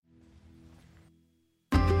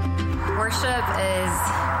Worship is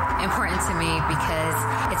important to me because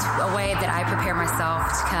it's a way that I prepare myself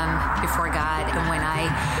to come before God. And when I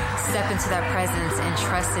step into that presence and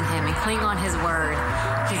trust in Him and cling on His word,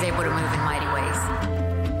 He's able to move in mighty ways.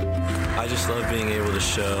 I just love being able to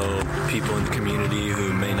show people in the community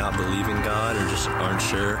who may not believe in God or just aren't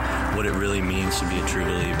sure what it really means to be a true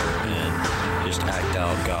believer, and just act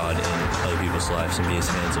out God in other people's lives and be His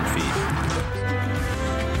hands and feet.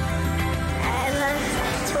 I love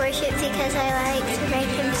to worship because I like to make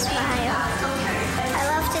Him smile. I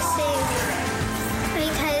love to sing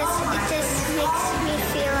because it just makes me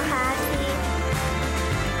feel happy.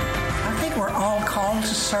 I think we're all called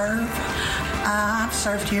to serve. I've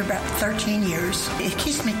served here about 13 years. It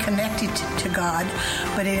keeps me connected to God,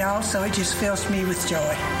 but it just fills me with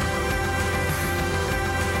joy.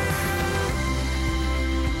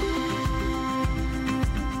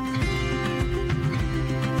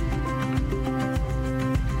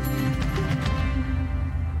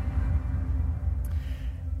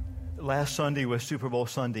 Last Sunday was Super Bowl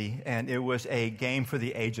Sunday, and it was a game for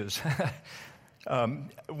the ages.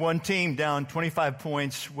 One team down 25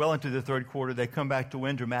 points well into the third quarter. They come back to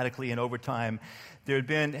win dramatically in overtime. There had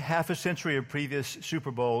been half a century of previous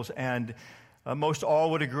Super Bowls, and most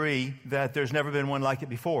all would agree that there's never been one like it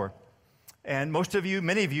before. And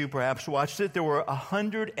many of you perhaps watched it. There were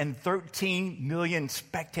 113 million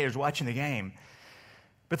spectators watching the game.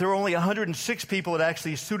 But there were only 106 people that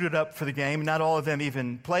actually suited up for the game. Not all of them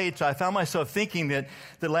even played. So I found myself thinking that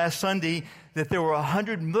last Sunday that there were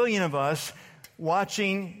 100 million of us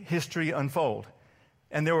watching history unfold.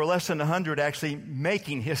 And there were less than 100 actually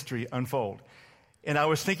making history unfold. And I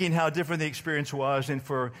was thinking how different the experience was. And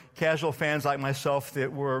for casual fans like myself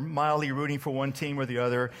that were mildly rooting for one team or the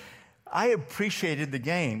other, I appreciated the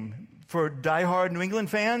game. For diehard New England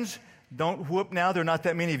fans, don't whoop now. There are not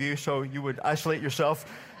that many of you, so you would isolate yourself.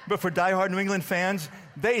 But for diehard New England fans,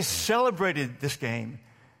 they celebrated this game.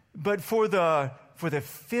 But for the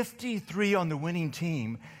 53 on the winning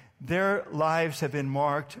team, their lives have been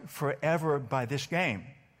marked forever by this game.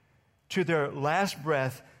 To their last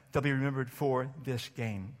breath, they'll be remembered for this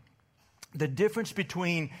game. The difference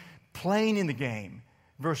between playing in the game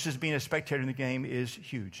versus being a spectator in the game is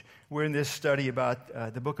huge. We're in this study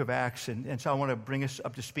about the book of Acts, and so I want to bring us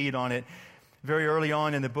up to speed on it. Very early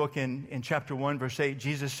on in the book, in chapter 1, verse 8,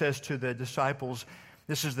 Jesus says to the disciples,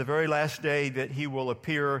 this is the very last day that He will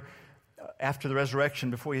appear after the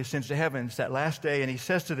resurrection before He ascends to heaven. It's that last day, and He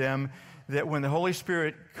says to them that when the Holy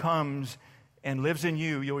Spirit comes and lives in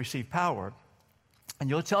you, you'll receive power. And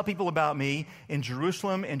you'll tell people about me in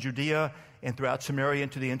Jerusalem and Judea and throughout Samaria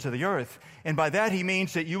and to the ends of the earth. And by that He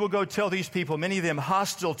means that you will go tell these people, many of them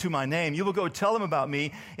hostile to my name, you will go tell them about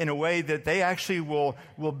me in a way that they actually will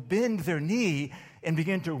bend their knee and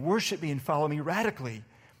begin to worship me and follow me radically.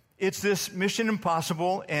 It's this mission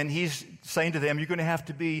impossible, and He's saying to them, you're going to have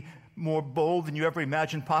to be more bold than you ever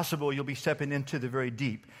imagined possible. You'll be stepping into the very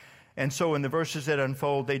deep. And so in the verses that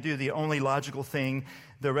unfold, they do the only logical thing.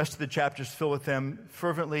 The rest of the chapters fill with them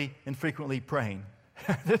fervently and frequently praying.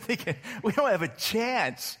 They're thinking, we don't have a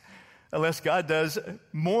chance unless God does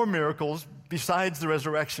more miracles besides the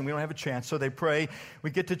resurrection. We don't have a chance. So they pray. We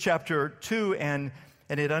get to chapter 2, and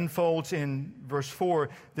it unfolds in verse 4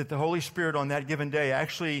 that the Holy Spirit on that given day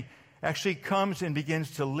actually comes and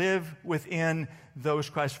begins to live within those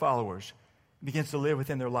Christ followers, begins to live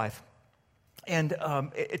within their life. And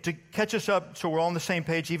to catch us up so we're all on the same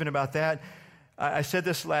page even about that, I said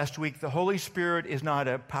this last week, the Holy Spirit is not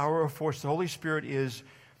a power or force. The Holy Spirit is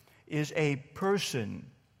a person.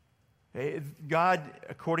 God,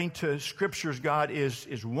 according to Scriptures, God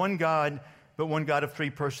is one God, but one God of three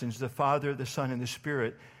persons, the Father, the Son, and the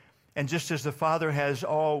Spirit. And just as the Father has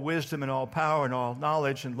all wisdom and all power and all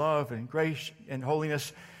knowledge and love and grace and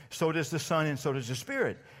holiness, so does the Son and so does the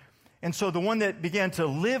Spirit. And so the one that began to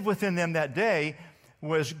live within them that day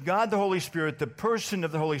was God the Holy Spirit, the person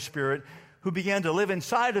of the Holy Spirit, who began to live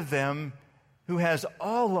inside of them, who has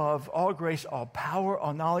all love, all grace, all power,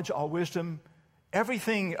 all knowledge, all wisdom.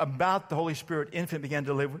 Everything about the Holy Spirit infinite began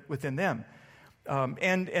to live within them.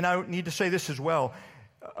 And I need to say this as well.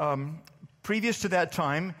 Previous to that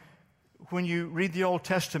time, when you read the Old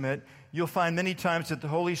Testament, you'll find many times that the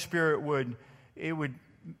Holy Spirit would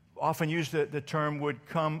often use the term would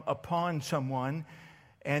come upon someone,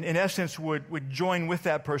 and in essence would join with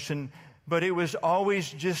that person, but it was always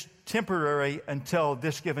just temporary until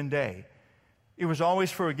this given day. It was always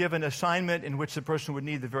for a given assignment in which the person would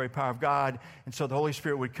need the very power of God, and so the Holy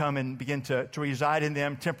Spirit would come and begin to reside in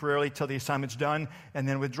them temporarily till the assignment's done, and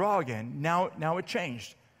then withdraw again. Now it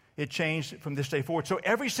changed. It changed from this day forward. So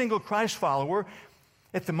every single Christ follower,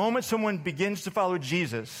 at the moment someone begins to follow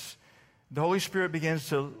Jesus, the Holy Spirit begins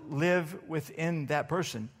to live within that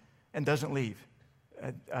person and doesn't leave.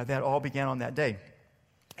 That all began on that day.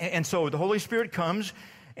 And so the Holy Spirit comes,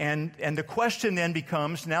 and the question then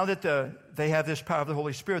becomes, now that they have this power of the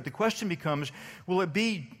Holy Spirit, the question becomes, will it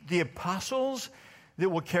be the apostles that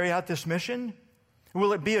will carry out this mission?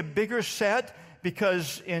 Will it be a bigger set?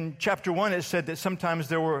 Because in chapter 1 it said that sometimes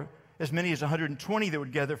there were as many as 120 that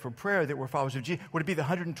would gather for prayer that were followers of Jesus. Would it be the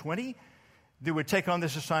 120 that would take on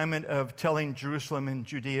this assignment of telling Jerusalem and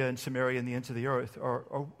Judea and Samaria and the ends of the earth?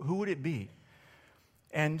 Or who would it be?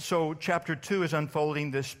 And so chapter 2 is unfolding.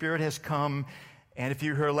 The Spirit has come. And if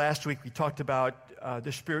you heard last week, we talked about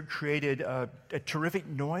the Spirit created a terrific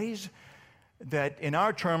noise that in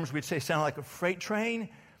our terms we'd say sounded like a freight train,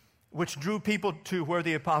 which drew people to where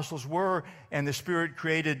the apostles were. And the Spirit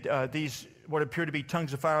created these what appeared to be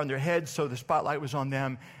tongues of fire on their heads, so the spotlight was on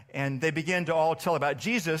them. And they began to all tell about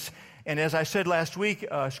Jesus. And as I said last week,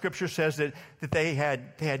 Scripture says that they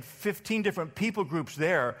had 15 different people groups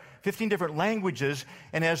there, 15 different languages.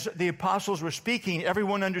 And as the apostles were speaking,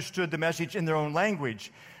 everyone understood the message in their own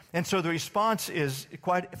language. And so the response is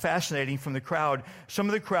quite fascinating from the crowd. Some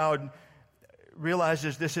of the crowd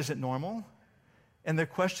realizes this isn't normal. And the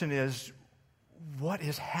question is, what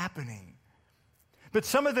is happening? But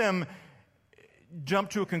some of them jump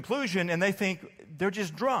to a conclusion and they think they're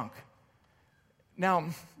just drunk. Now,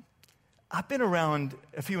 I've been around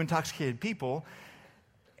a few intoxicated people,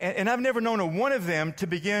 and I've never known a one of them to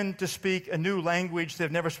begin to speak a new language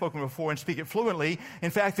they've never spoken before and speak it fluently.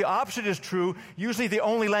 In fact, the opposite is true. Usually the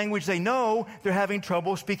only language they know, they're having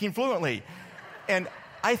trouble speaking fluently. And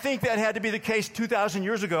I think that had to be the case 2,000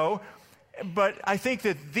 years ago, but I think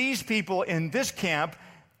that these people in this camp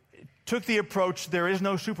took the approach, there is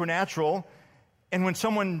no supernatural, and when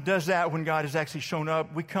someone does that, when God has actually shown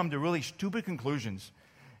up, we come to really stupid conclusions.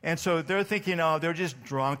 And so they're thinking, oh, they're just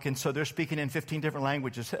drunk, and so they're speaking in 15 different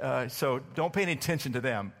languages. So don't pay any attention to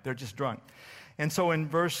them. They're just drunk. And so in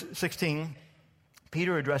verse 16,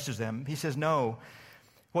 Peter addresses them. He says, no,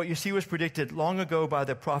 what you see was predicted long ago by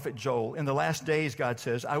the prophet Joel. In the last days, God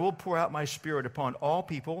says, I will pour out my Spirit upon all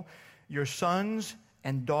people. Your sons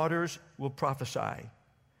and daughters will prophesy.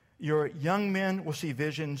 Your young men will see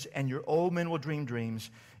visions, and your old men will dream dreams.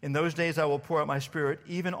 In those days I will pour out my Spirit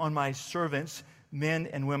even on my servants, men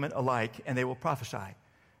and women alike, and they will prophesy.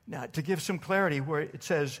 Now, to give some clarity, where it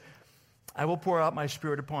says, I will pour out my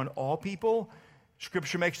Spirit upon all people,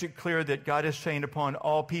 Scripture makes it clear that God is saying upon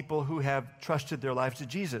all people who have trusted their lives to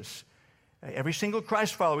Jesus. Every single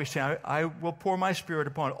Christ follower is saying, I will pour my Spirit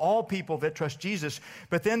upon all people that trust Jesus.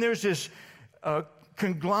 But then there's this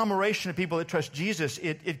conglomeration of people that trust Jesus.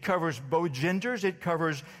 It covers both genders. It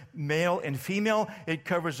covers male and female. It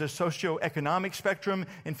covers the socioeconomic spectrum.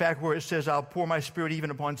 In fact, where it says, I'll pour my Spirit even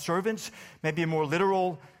upon servants, maybe a more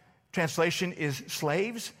literal translation is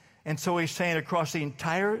slaves. And so he's saying across the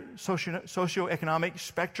entire socioeconomic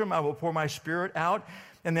spectrum, I will pour my Spirit out.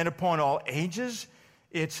 And then upon all ages,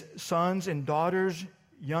 it's sons and daughters,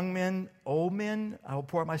 young men, old men, I will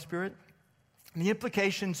pour out my Spirit. And the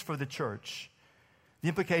implications for the church, the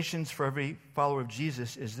implications for every follower of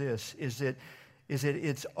Jesus is this, is that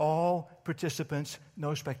it's all participants,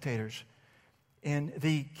 no spectators. In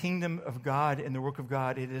the kingdom of God, in the work of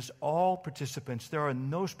God, it is all participants. There are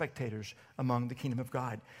no spectators among the kingdom of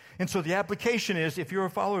God. And so the application is, if you're a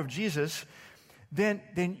follower of Jesus, then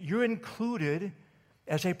you're included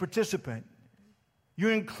as a participant.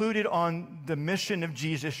 You're included on the mission of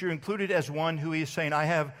Jesus. You're included as one who is saying, I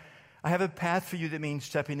have a path for you that means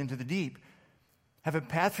stepping into the deep. I have a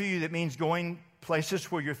path for you that means going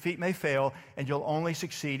places where your feet may fail, and you'll only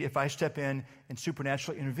succeed if I step in and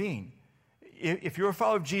supernaturally intervene. If you're a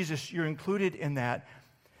follower of Jesus, you're included in that.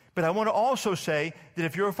 But I want to also say that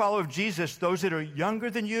if you're a follower of Jesus, those that are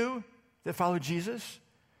younger than you that follow Jesus,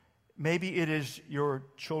 maybe it is your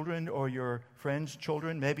children or your friends'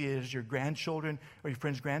 children, maybe it is your grandchildren or your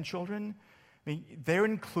friends' grandchildren, I mean, they're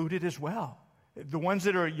included as well. The ones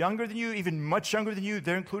that are younger than you, even much younger than you,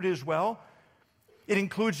 they're included as well. It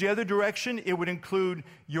includes the other direction. It would include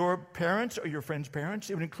your parents or your friends' parents.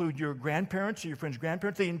 It would include your grandparents or your friends'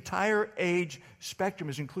 grandparents. The entire age spectrum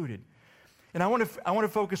is included. And I want to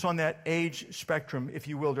focus on that age spectrum, if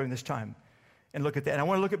you will, during this time and look at that. And I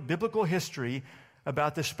want to look at biblical history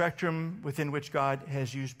about the spectrum within which God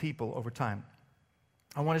has used people over time.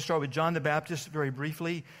 I want to start with John the Baptist very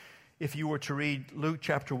briefly. If you were to read Luke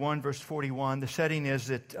chapter 1, verse 41, the setting is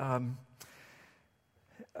that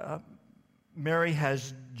Mary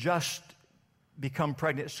has just become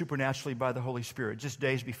pregnant supernaturally by the Holy Spirit, just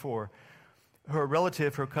days before. Her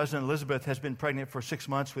relative, her cousin Elizabeth, has been pregnant for 6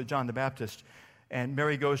 months with John the Baptist. And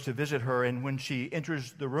Mary goes to visit her, and when she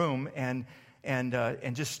enters the room and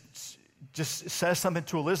just says something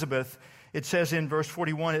to Elizabeth, it says in verse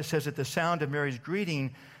 41, it says, at the sound of Mary's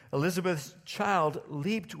greeting, Elizabeth's child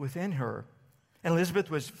leaped within her. And Elizabeth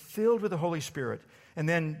was filled with the Holy Spirit. And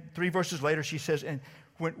then 3 verses later, she says, and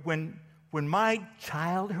when my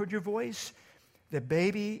child heard your voice, the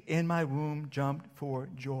baby in my womb jumped for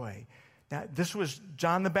joy. Now, this was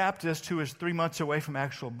John the Baptist, who was 3 months away from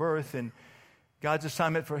actual birth, and God's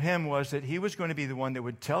assignment for him was that he was going to be the one that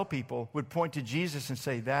would tell people, would point to Jesus and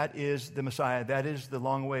say, that is the Messiah, that is the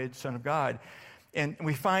long-awaited Son of God. And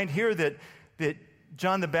we find here that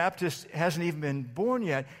John the Baptist hasn't even been born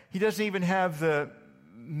yet. He doesn't even have the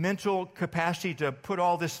mental capacity to put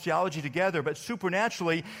all this theology together, but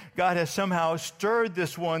supernaturally, God has somehow stirred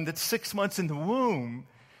this one that's 6 months in the womb,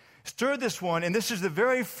 stirred this one, and this is the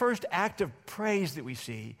very first act of praise that we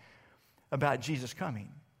see about Jesus coming.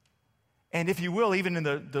 And if you will, even in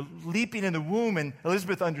the leaping in the womb, and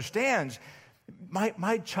Elizabeth understands,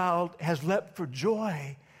 my child has leapt for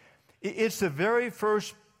joy. It's the very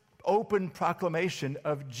first open proclamation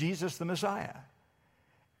of Jesus the Messiah.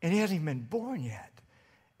 And he hasn't even been born yet.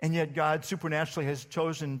 And yet God supernaturally has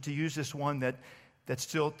chosen to use this one that's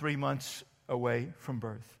still 3 months away from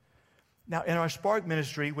birth. Now, in our Spark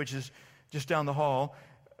ministry, which is just down the hall,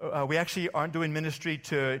 we actually aren't doing ministry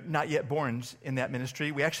to not yet borns in that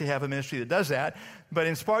ministry. We actually have a ministry that does that. But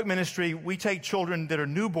in Spark ministry, we take children that are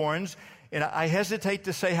newborns, and I hesitate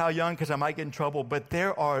to say how young because I might get in trouble, but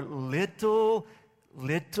there are little,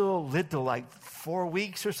 like 4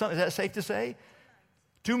 weeks or something. Is that safe to say?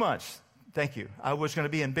 2 months. Thank you. I was going to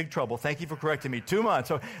be in big trouble. Thank you for correcting me. 2 months.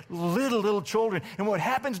 So little children. And what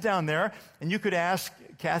happens down there, and you could ask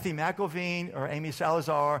Kathy McElveen or Amy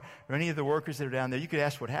Salazar or any of the workers that are down there, you could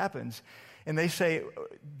ask what happens. And they say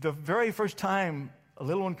the very first time a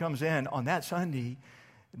little one comes in on that Sunday,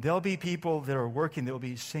 there'll be people that are working that will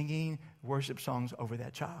be singing worship songs over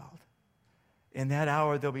that child. In that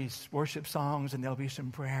hour, there'll be worship songs and there'll be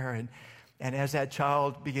some prayer. And as that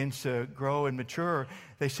child begins to grow and mature,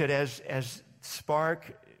 they said as Spark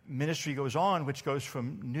ministry goes on, which goes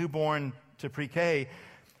from newborn to pre-K,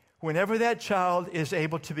 whenever that child is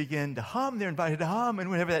able to begin to hum, they're invited to hum. And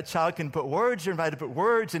whenever that child can put words, they're invited to put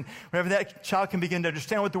words. And whenever that child can begin to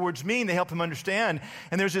understand what the words mean, they help them understand.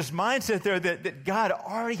 And there's this mindset there that God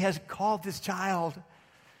already has called this child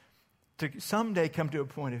to someday come to a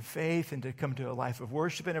point of faith and to come to a life of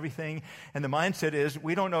worship and everything. And the mindset is,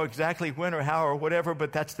 we don't know exactly when or how or whatever,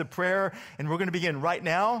 but that's the prayer. And we're going to begin right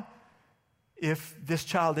now. If this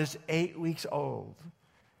child is 8 weeks old,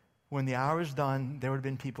 when the hour is done, there would have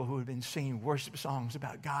been people who would have been singing worship songs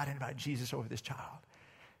about God and about Jesus over this child.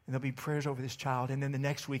 And there'll be prayers over this child. And then the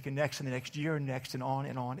next week and next and the next year and next and on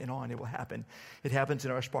and on and on, it will happen. It happens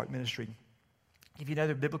in our Spark ministry. I'll give you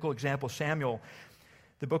another biblical example, Samuel.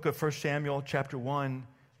 The book of 1 Samuel, chapter 1,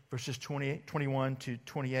 verses 21 to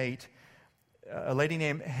 28. A lady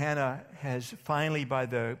named Hannah has finally, by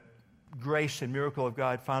the grace and miracle of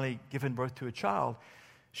God, finally given birth to a child.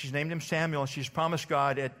 She's named him Samuel. She's promised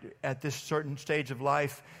God at this certain stage of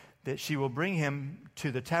life that she will bring him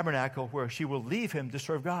to the tabernacle where she will leave him to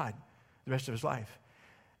serve God the rest of his life.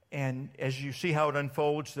 And as you see how it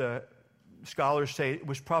unfolds, the scholars say it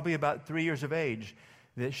was probably about 3 years of age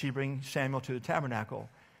that she brings Samuel to the tabernacle.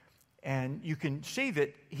 And you can see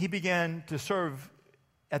that he began to serve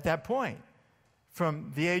at that point.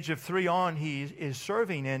 From the age of 3 on, he is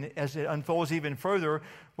serving, and as it unfolds even further,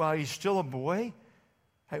 while he's still a boy,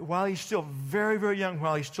 while he's still very, very young,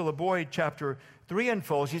 while he's still a boy, chapter 3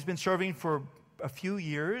 unfolds. He's been serving for a few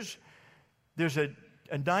years. There's a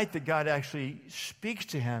night that God actually speaks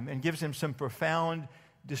to him and gives him some profound,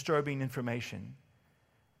 disturbing information.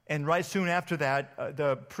 And right soon after that,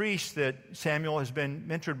 the priest that Samuel has been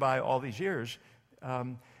mentored by all these years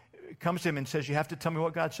comes to him and says, you have to tell me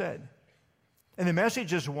what God said. And the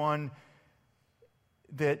message is one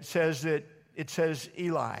that says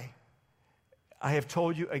Eli, I have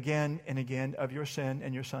told you again and again of your sin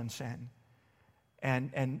and your son's sin.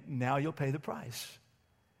 And now you'll pay the price.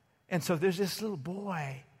 And so there's this little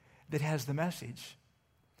boy that has the message.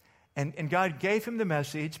 And God gave him the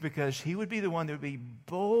message because he would be the one that would be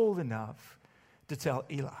bold enough to tell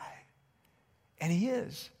Eli. And he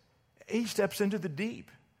is. He steps into the deep.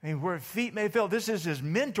 I mean, where feet may fail, this is his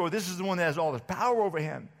mentor. This is the one that has all the power over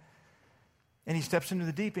him. And he steps into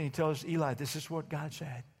the deep and he tells Eli, this is what God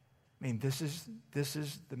said. I mean, this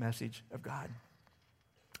is the message of God.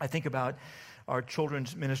 I think about our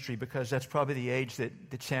children's ministry because that's probably the age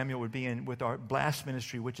that Samuel would be in with our blast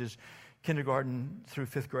ministry, which is kindergarten through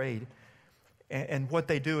 5th grade. And what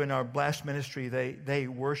they do in our blast ministry, they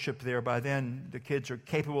worship there. By then, the kids are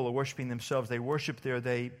capable of worshiping themselves. They worship there.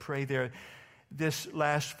 They pray there. This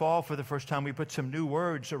last fall, for the first time, we put some new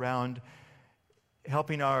words around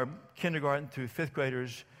helping our kindergarten through fifth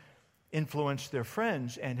graders influence their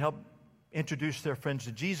friends and help introduce their friends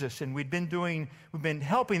to Jesus. And we've been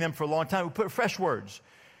helping them for a long time. We put fresh words.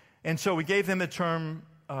 And so we gave them the term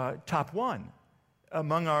top one.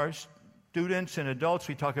 Among our students and adults,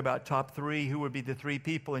 we talk about top three. Who would be the three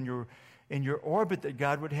people in your orbit that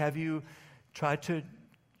God would have you try to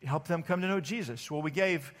help them come to know Jesus? Well, we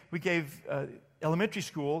gave elementary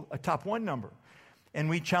school a top one number. And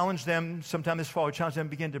we challenged them, sometime this fall, we challenged them to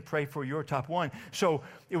begin to pray for your top one. So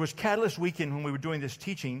it was Catalyst Weekend when we were doing this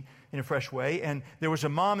teaching in a fresh way. And there was a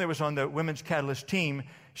mom that was on the Women's Catalyst team.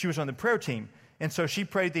 She was on the prayer team. And so she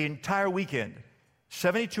prayed the entire weekend.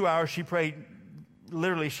 72 hours, she prayed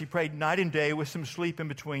night and day with some sleep in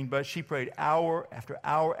between. But she prayed hour after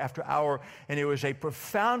hour after hour. And it was a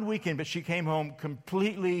profound weekend. But she came home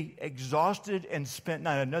completely exhausted and spent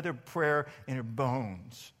not another prayer in her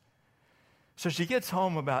bones. So she gets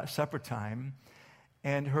home about supper time,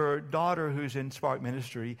 and her daughter, who's in Spark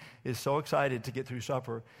Ministry, is so excited to get through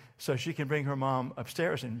supper so she can bring her mom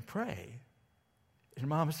upstairs and pray. And her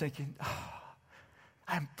mom is thinking,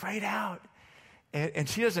 I'm prayed out. And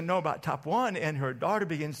she doesn't know about top one, and her daughter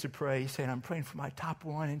begins to pray, saying, I'm praying for my top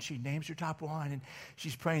one, and she names her top one, and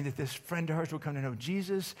she's praying that this friend of hers will come to know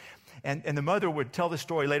Jesus. And the mother would tell the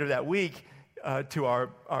story later that week to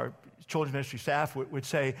our children's ministry staff, would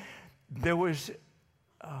say, there was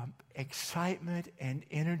excitement and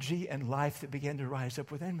energy and life that began to rise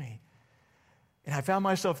up within me. And I found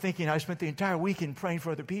myself thinking, I spent the entire weekend praying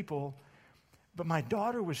for other people, but my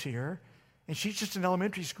daughter was here, and she's just in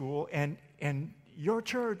elementary school, and your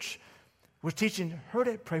church was teaching her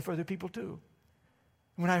to pray for other people too.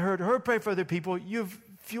 When I heard her pray for other people, you've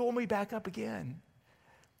fueled me back up again.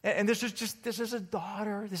 And this is a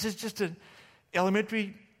daughter. This is just an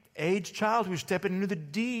elementary age child who's stepping into the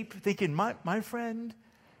deep, thinking, my friend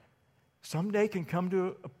someday can come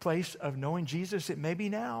to a place of knowing Jesus. It may be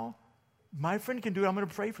now. My friend can do it. I'm going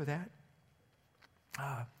to pray for that.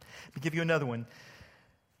 Let me give you another one.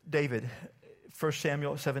 David, 1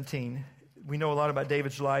 Samuel 17. We know a lot about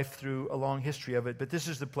David's life through a long history of it, but this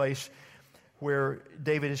is the place where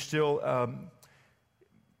David is still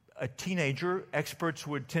a teenager. Experts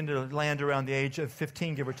would tend to land around the age of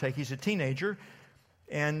 15, give or take. He's a teenager.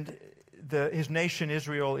 And his nation,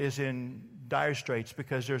 Israel, is in dire straits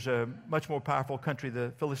because there's a much more powerful country,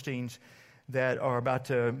 the Philistines, that are about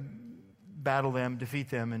to battle them, defeat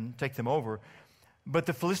them, and take them over. But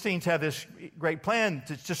the Philistines have this great plan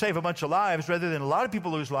to save a bunch of lives. Rather than a lot of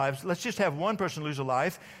people lose lives, let's just have one person lose a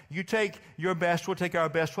life. You take your best, we'll take our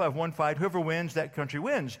best, we'll have one fight. Whoever wins, that country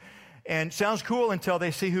wins. And sounds cool until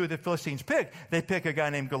they see who the Philistines pick. They pick a guy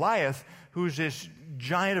named Goliath, who's this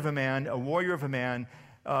giant of a man, a warrior of a man.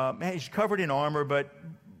 He's covered in armor,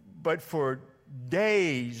 but for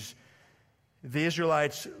days, the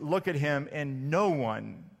Israelites look at him and no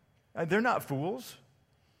one, they're not fools.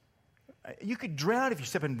 You could drown if you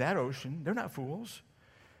step into that ocean. They're not fools.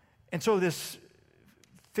 And so this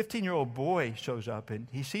 15-year-old boy shows up and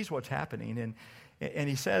he sees what's happening. And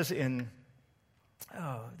he says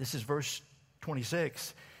this is verse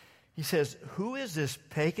 26, he says, who is this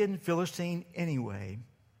pagan Philistine anyway,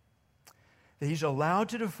 that he's allowed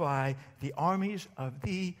to defy the armies of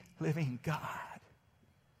the living God?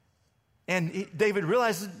 And David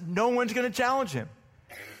realizes no one's going to challenge him.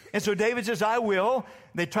 And so David says, I will.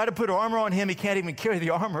 They try to put armor on him. He can't even carry the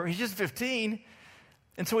armor. He's just 15.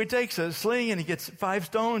 And so he takes a sling and he gets 5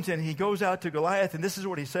 stones and he goes out to Goliath. And this is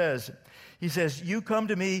what he says. He says, you come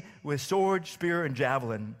to me with sword, spear, and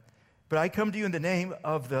javelin. But I come to you in the name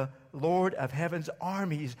of the Lord of heaven's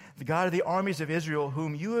armies, the God of the armies of Israel,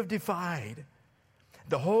 whom you have defied.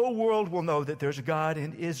 The whole world will know that there's a God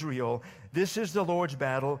in Israel. This is the Lord's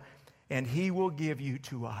battle, and he will give you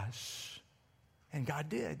to us. And God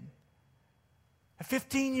did. A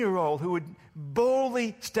 15-year-old who would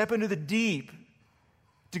boldly step into the deep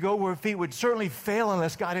to go where feet would certainly fail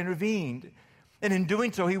unless God intervened. And in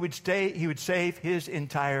doing so, he would save his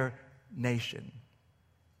entire nation.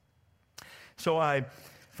 So I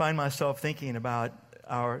find myself thinking about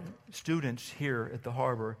our students here at the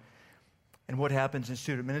harbor and what happens in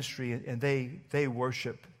student ministry. And they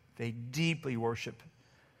worship. They deeply worship.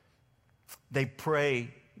 They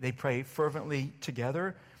pray. They pray fervently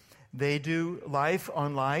together. They do life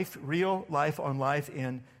on life, real life on life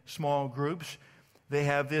in small groups. They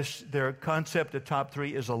have their concept of top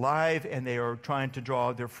 3 is alive, and they are trying to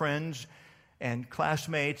draw their friends and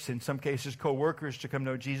classmates, in some cases co-workers, to come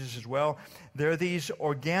know Jesus as well. There are these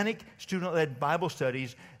organic student-led Bible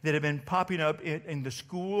studies that have been popping up in the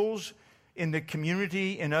schools, in the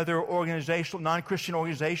community, in other organizational, non-Christian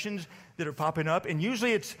organizations that are popping up. And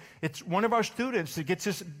usually it's one of our students that gets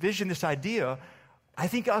this vision, this idea, I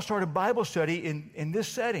think I'll start a Bible study in this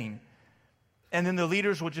setting. And then the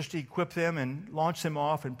leaders will just equip them and launch them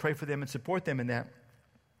off and pray for them and support them in that.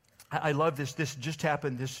 I love this. This just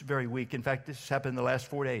happened this very week. In fact, this happened in the last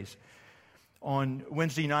 4 days. On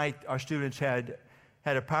Wednesday night, our students had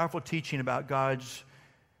a powerful teaching about God's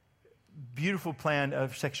beautiful plan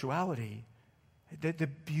of sexuality, the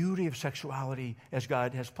beauty of sexuality as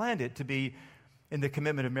God has planned it to be in the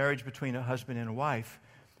commitment of marriage between a husband and a wife.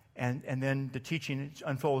 And then the teaching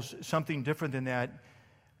unfolds. Something different than that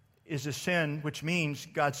is a sin, which means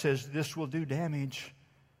God says this will do damage.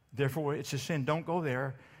 Therefore, it's a sin. Don't go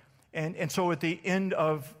there. And so at the end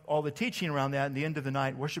of all the teaching around that, and the end of the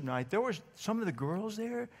night, worship night, there were some of the girls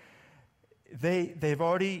there. They've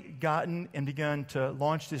already gotten and begun to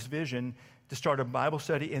launch this vision to start a Bible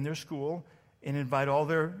study in their school and invite all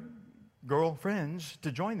their girlfriends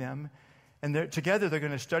to join them. And together they're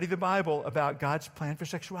going to study the Bible about God's plan for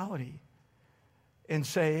sexuality and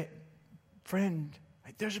say, friend,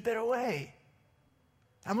 there's a better way.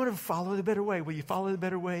 I'm going to follow the better way. Will you follow the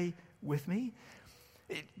better way with me?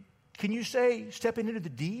 Can you say stepping into the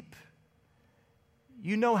deep?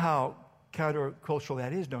 You know how countercultural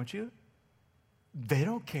that is, don't you? They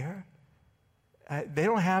don't care. They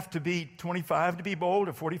don't have to be 25 to be bold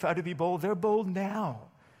or 45 to be bold. They're bold now.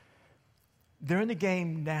 They're in the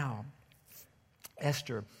game now.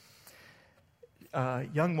 Esther, a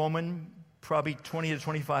young woman, probably 20 to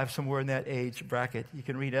 25, somewhere in that age bracket. You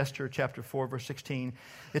can read Esther chapter 4, verse 16.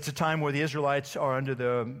 It's a time where the Israelites are under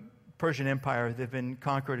the Persian Empire. They've been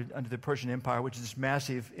conquered under the Persian Empire, which is this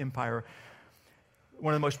massive empire,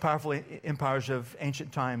 one of the most powerful empires of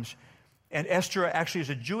ancient times. And Esther actually is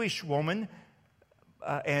a Jewish woman,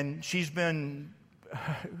 and she's been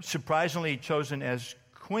surprisingly chosen as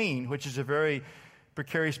queen, which is a very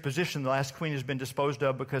precarious position. The last queen has been disposed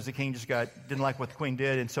of because the king just didn't like what the queen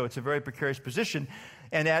did, and so it's a very precarious position.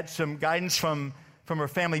 And at some guidance from her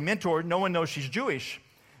family mentor, no one knows she's Jewish.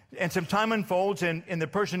 And some time unfolds, and in the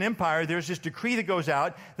Persian Empire, there's this decree that goes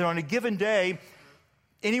out that on a given day,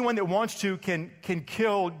 anyone that wants to can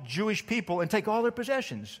kill Jewish people and take all their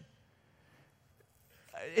possessions.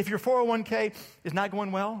 If your 401k is not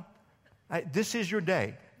going well, this is your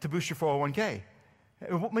day to boost your 401k.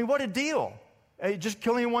 I mean, what a deal. Just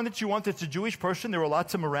kill anyone that you want that's a Jewish person. There are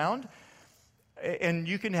lots of them around, and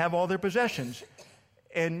you can have all their possessions.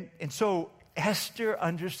 And so Esther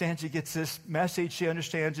understands, she gets this message, she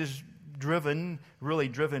understands is really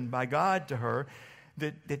driven by God to her,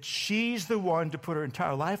 that she's the one to put her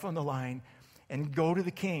entire life on the line and go to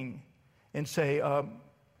the king and say,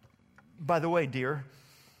 by the way, dear,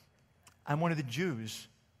 I'm one of the Jews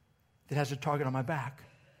that has a target on my back.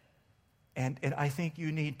 And I think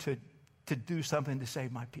you need to do something to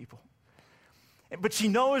save my people. But she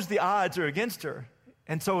knows the odds are against her.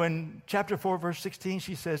 And so in chapter 4, verse 16,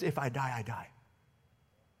 she says, if I die, I die.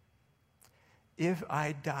 If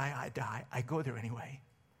I die, I die. I go there anyway.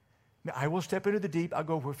 I will step into the deep. I'll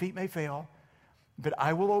go where feet may fail. But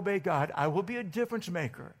I will obey God. I will be a difference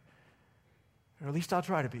maker. Or at least I'll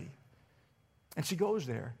try to be. And she goes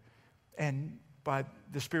there. And by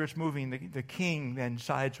the Spirit's moving, the king then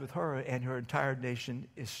sides with her, and her entire nation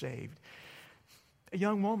is saved. A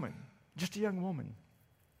young woman, just a young woman.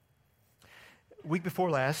 Week before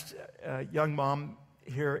last, a young mom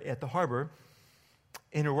here at the harbor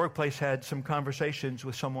in her workplace had some conversations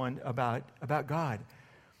with someone about God.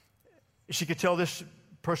 She could tell this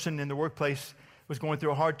person in the workplace was going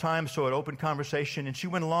through a hard time, so it opened conversation, and she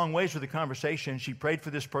went a long ways with the conversation. She prayed for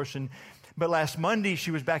this person, but last Monday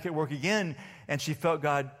she was back at work again, and she felt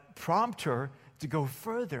God prompt her to go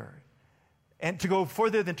further, and to go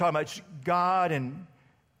further than talking about God and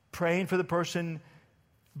praying for the person,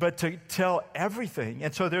 but to tell everything.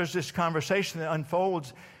 And so there's this conversation that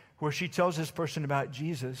unfolds where she tells this person about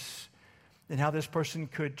Jesus and how this person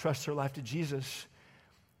could trust their life to Jesus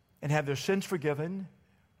and have their sins forgiven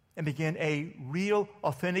and begin a real,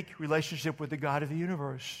 authentic relationship with the God of the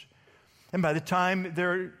universe. And by the time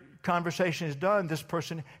their conversation is done, this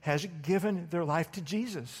person has given their life to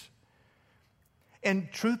Jesus.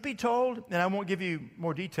 And truth be told, and I won't give you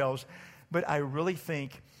more details, but I really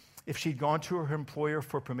think if she'd gone to her employer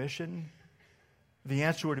for permission, the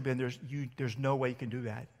answer would have been, there's no way you can do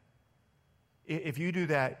that. If you do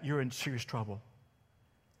that, you're in serious trouble.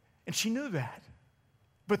 And she knew that.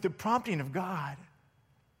 But the prompting of God,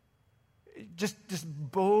 Just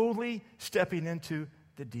boldly stepping into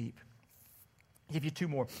the deep. I'll give you two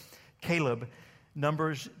more. Caleb,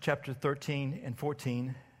 Numbers chapter 13 and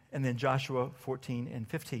 14, and then Joshua 14 and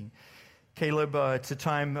 15. Caleb, it's the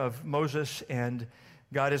time of Moses, and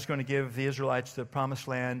God is going to give the Israelites the promised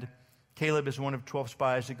land. Caleb is one of 12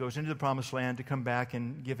 spies that goes into the promised land to come back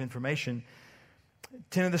and give information.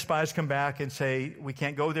 10 of the spies come back and say, we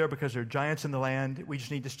can't go there because there are giants in the land. We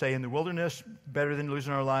just need to stay in the wilderness, better than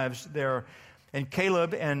losing our lives there. And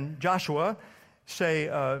Caleb and Joshua say,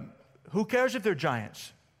 who cares if they're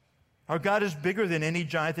giants? Our God is bigger than any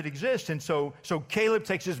giant that exists. And so Caleb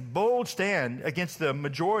takes this bold stand against the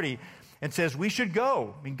majority and says, we should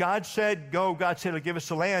go. I mean, God said go. God said he'll give us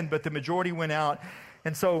the land, but the majority went out.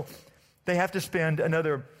 And so they have to spend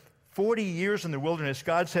another 40 years in the wilderness.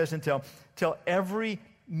 God says until every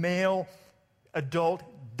male adult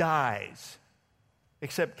dies,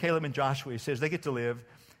 except Caleb and Joshua. He says they get to live.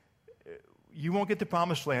 You won't get the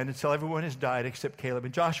promised land until everyone has died except Caleb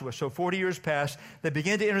and Joshua. So 40 years pass. They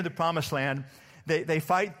begin to enter the promised land. They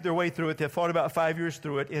fight their way through it. They fought about 5 years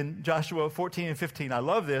through it. In Joshua 14 and 15, I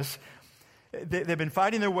love this. They've been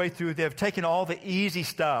fighting their way through. They've taken all the easy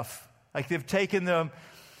stuff. Like they've taken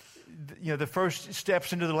the first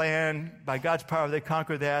steps into the land. By God's power, they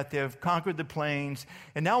conquered that. They've conquered the plains.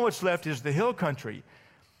 And now what's left is the hill country.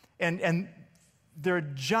 And there are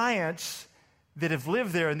giants that have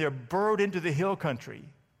lived there, and they're burrowed into the hill country.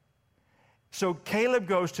 So Caleb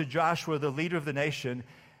goes to Joshua, the leader of the nation.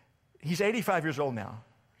 He's 85 years old now.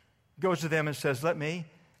 Goes to them and says, let me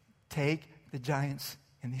take the giants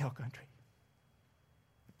in the hill country.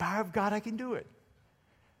 The power of God, I can do it.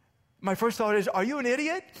 My first thought is, are you an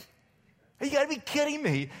idiot? You got to be kidding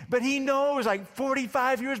me. But he knows, like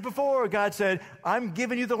 45 years before, God said, I'm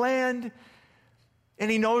giving you the land. And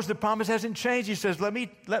he knows the promise hasn't changed. He says, let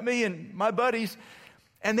me and my buddies.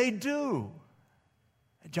 And they do.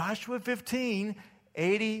 Joshua 15,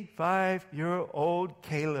 85-year-old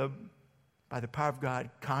Caleb, by the power of God,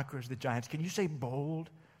 conquers the giants. Can you say bold?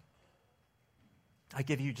 I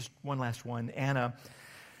give you just one last one. Anna,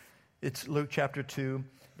 it's Luke chapter 2,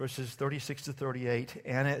 verses 36 to 38.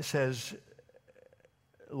 Anna, it says,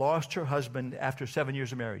 lost her husband after 7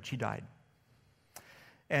 years of marriage. He died.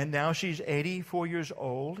 And now she's 84 years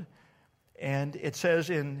old. And it says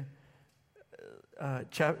in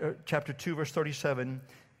chapter 2, verse 37,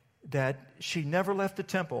 that she never left the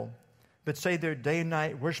temple, but stayed there day and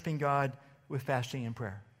night, worshiping God with fasting and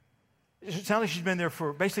prayer. It sounds like she's been there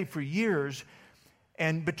for years.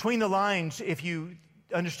 And between the lines, if you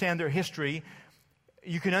understand their history,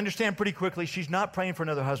 you can understand pretty quickly she's not praying for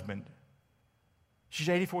another husband. She's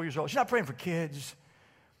 84 years old. She's not praying for kids.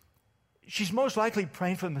 She's most likely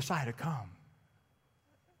praying for the Messiah to come.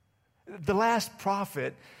 The last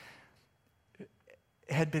prophet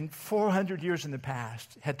had been 400 years in the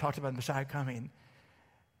past, had talked about the Messiah coming.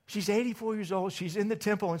 She's 84 years old. She's in the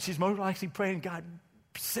temple, and she's most likely praying, God,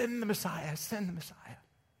 send the Messiah, send the Messiah.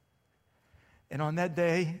 And on that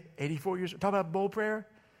day, 84 years, talk about bold prayer.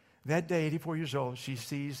 That day, 84 years old, she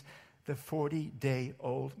sees the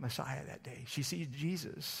 40-day-old Messiah that day. She sees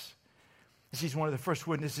Jesus. She's one of the first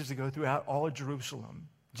witnesses to go throughout all of Jerusalem.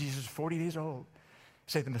 Jesus is 40 days old.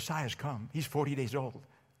 Say, the Messiah has come. He's 40 days old.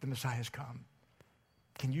 The Messiah has come.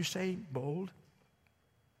 Can you say bold?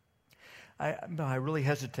 I really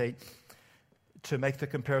hesitate to make the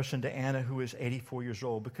comparison to Anna, who is 84 years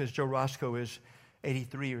old, because Joe Roscoe is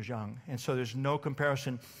 83 years young. And so there's no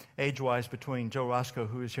comparison age-wise between Joe Roscoe,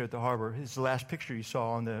 who is here at the harbor. This is the last picture you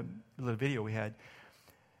saw on the little video we had.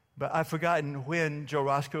 But I've forgotten when Joe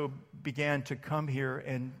Roscoe began to come here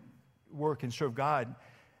and work and serve God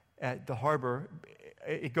at the harbor.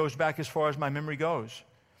 It goes back as far as my memory goes.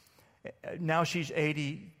 Now she's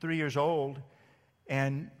 83 years old,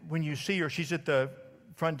 and when you see her, she's at the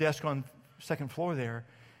front desk on the second floor there,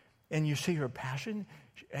 and you see her passion.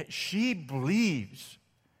 She believes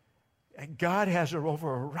God has her over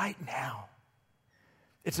her right now.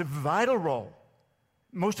 It's a vital role.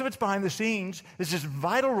 Most of it's behind the scenes. There's this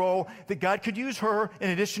vital role that God could use her, in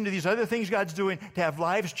addition to these other things God's doing, to have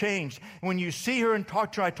lives changed. And when you see her and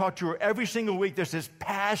talk to her, I talk to her every single week, there's this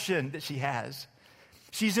passion that she has.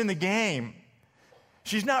 She's in the game.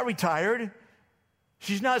 She's not retired.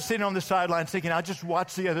 She's not sitting on the sidelines thinking, I'll just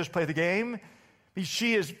watch the others play the game.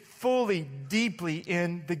 She is fully, deeply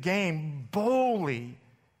in the game, boldly,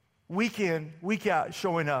 week in, week out,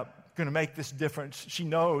 showing up. Going to make this difference. She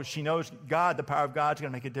knows God, the power of God's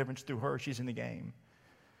going to make a difference through her. She's in the game.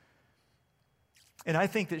 And I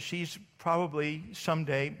think that she's probably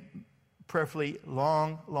someday, prayerfully,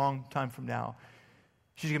 long time from now,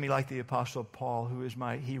 she's going to be like the Apostle Paul, who is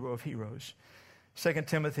my hero of heroes. 2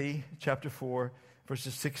 Timothy chapter 4,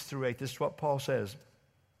 verses 6 through 8. This is what Paul says.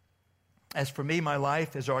 As for me, my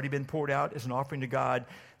life has already been poured out as an offering to God.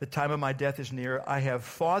 The time of my death is near. I have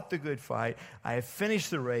fought the good fight. I have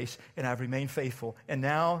finished the race, and I have remained faithful. And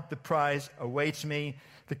now the prize awaits me,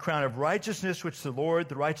 the crown of righteousness, which the Lord,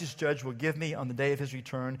 the righteous judge, will give me on the day of his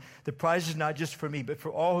return. The prize is not just for me, but for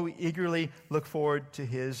all who eagerly look forward to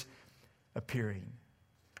his appearing.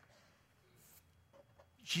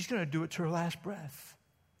 She's going to do it to her last breath.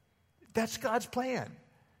 That's God's plan.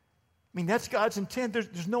 I mean, that's God's intent.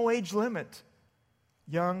 There's no age limit,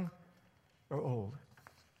 young or old.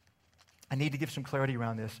 I need to give some clarity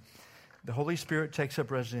around this. The Holy Spirit takes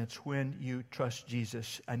up residence when you trust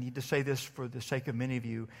Jesus. I need to say this for the sake of many of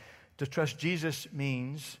you. To trust Jesus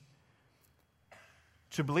means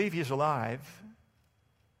to believe he's alive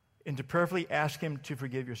and to prayerfully ask him to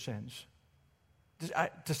forgive your sins.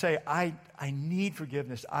 To say, I need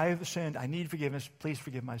forgiveness. I have sinned. I need forgiveness. Please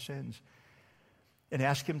forgive my sins. And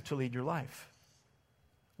ask him to lead your life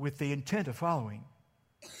with the intent of following,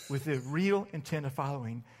 with the real intent of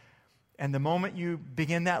following. And the moment you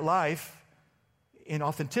begin that life in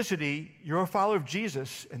authenticity, you're a follower of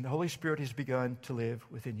Jesus, and the Holy Spirit has begun to live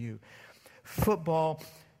within you. Football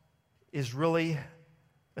is really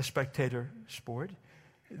a spectator sport.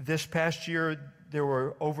 This past year, there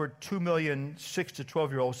were over 2 million 6 to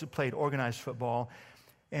 12-year-olds that played organized football,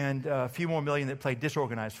 and a few more million that played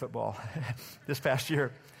disorganized football this past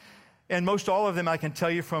year. And most all of them, I can tell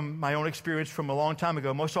you from my own experience from a long time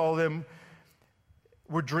ago, most all of them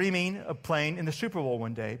were dreaming of playing in the Super Bowl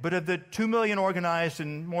one day. But of the 2 million organized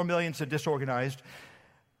and more millions of disorganized,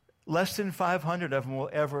 less than 500 of them will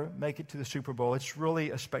ever make it to the Super Bowl. It's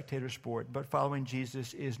really a spectator sport, but following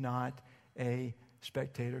Jesus is not a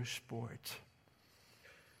spectator sport.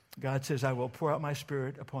 God says, I will pour out my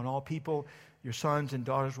Spirit upon all people. Your sons and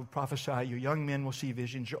daughters will prophesy. Your young men will see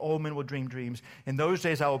visions. Your old men will dream dreams. In those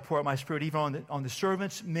days, I will pour out my Spirit even on the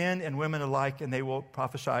servants, men and women alike, and they will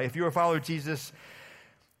prophesy. If you're a follower of Jesus,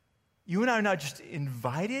 you and I are not just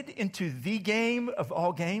invited into the game of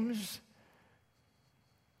all games.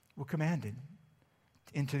 We're commanded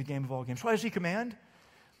into the game of all games. Why does he command?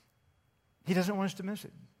 He doesn't want us to miss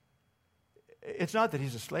it. It's not that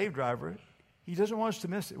he's a slave driver. He doesn't want us to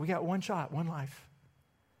miss it. We got one shot, one life.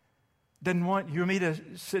 Doesn't want you and me to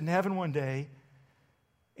sit in heaven one day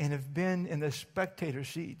and have been in the spectator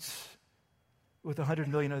seats with 100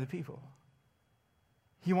 million other people.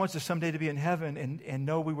 He wants us someday to be in heaven and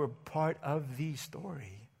know we were part of the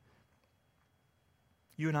story.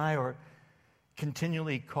 You and I are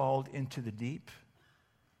continually called into the deep,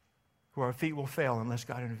 where our feet will fail unless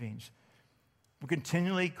God intervenes. We're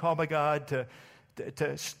continually called by God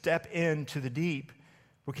to step into the deep.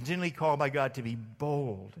 We're continually called by God to be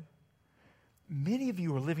bold. Many of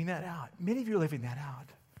you are living that out. Many of you are living that out.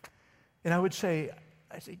 And I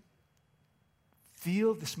say,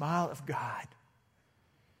 feel the smile of God.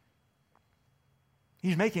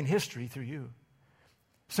 He's making history through you.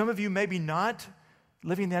 Some of you maybe not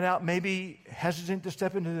living that out, maybe hesitant to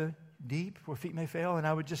step into the deep where feet may fail. And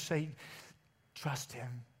I would just say, trust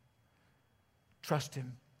him. Trust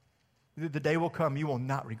him. The day will come, you will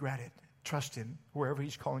not regret it. Trust him wherever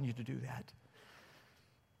he's calling you to do that.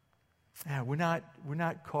 We're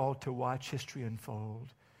not called to watch history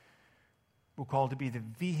unfold. We're called to be the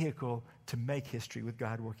vehicle to make history with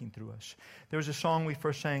God working through us. There was a song we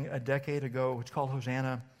first sang a decade ago. It's called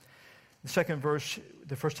Hosanna. The second verse,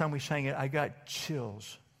 the first time we sang it, I got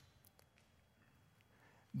chills.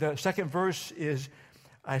 The second verse is,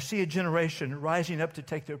 I see a generation rising up to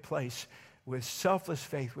take their place with selfless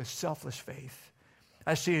faith,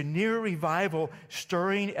 I see a near revival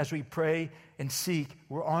stirring as we pray and seek.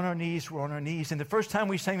 We're on our knees. And the first time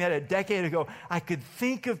we sang that a decade ago, I could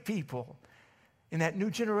think of people in that new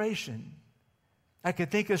generation. I could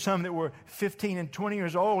think of some that were 15 and 20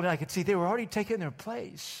 years old, and I could see they were already taking their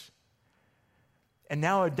place. And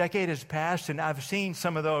now a decade has passed, and I've seen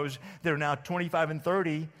some of those that are now 25 and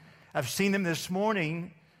 30. I've seen them this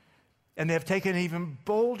morning, and they have taken an even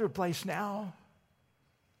bolder place now.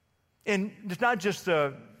 And it's not just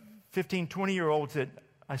the 15, 20-year-olds that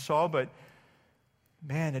I saw, but,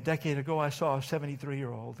 man, a decade ago I saw a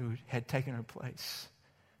 73-year-old who had taken her place.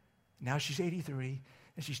 Now she's 83,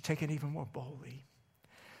 and she's taken even more boldly.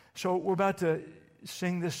 So we're about to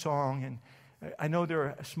sing this song, and I know there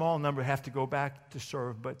are a small number have to go back to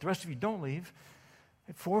serve, but the rest of you don't leave.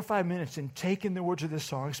 4 or 5 minutes and take in the words of this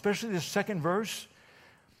song, especially the second verse,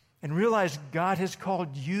 and realize God has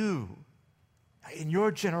called you in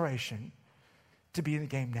your generation to be in the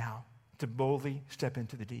game now, to boldly step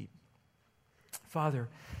into the deep. Father,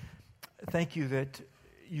 thank you that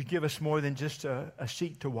you give us more than just a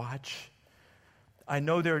seat to watch. I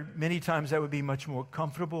know there are many times that would be much more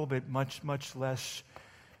comfortable, but much, much less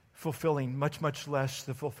fulfilling, much, much less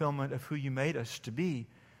the fulfillment of who you made us to be,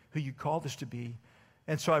 who you called us to be.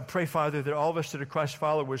 And so I pray, Father, that all of us that are Christ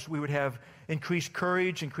followers, we would have increased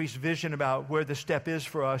courage, increased vision about where the step is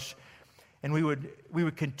for us. And we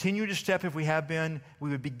would continue to step if we have been. We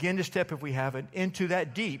would begin to step if we haven't into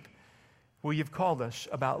that deep where you've called us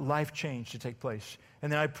about life change to take place.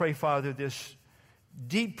 And then I pray, Father, this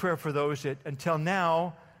deep prayer for those that until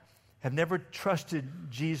now have never trusted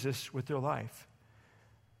Jesus with their life,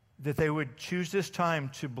 that they would choose this time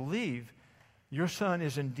to believe your Son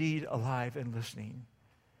is indeed alive and listening.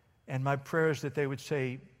 And my prayer is that they would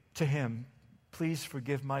say to him, please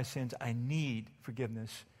forgive my sins. I need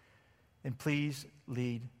forgiveness. And please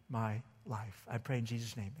lead my life. I pray in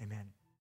Jesus' name. Amen.